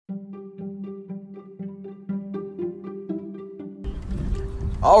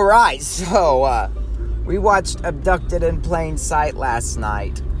All right, so we watched Abducted in Plain Sight last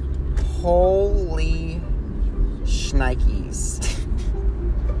night. Holy shnikes.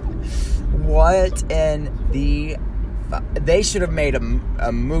 What in the... They should have made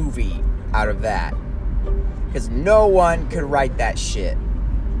a movie out of that. Because no one could write that shit.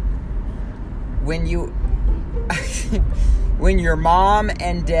 When you... when your mom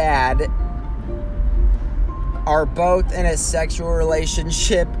and dad are both in a sexual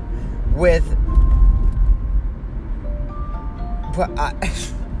relationship with... But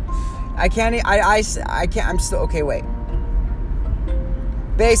I can't... I'm still... Okay, wait.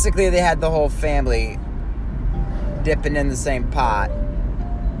 Basically, they had the whole family dipping in the same pot.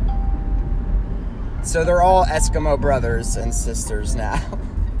 So they're all Eskimo brothers and sisters now.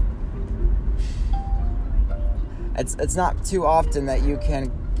 It's not too often that you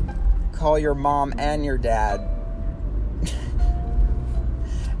can call your mom and your dad.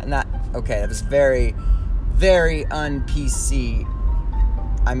 And that... Okay, that was very, very un-PC.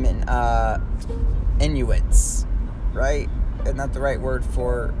 I mean, Inuits, right? Isn't that the right word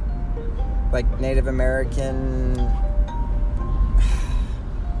for, like, Native American?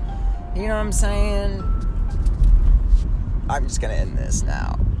 You know what I'm saying? I'm just gonna end this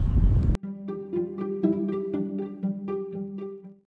now.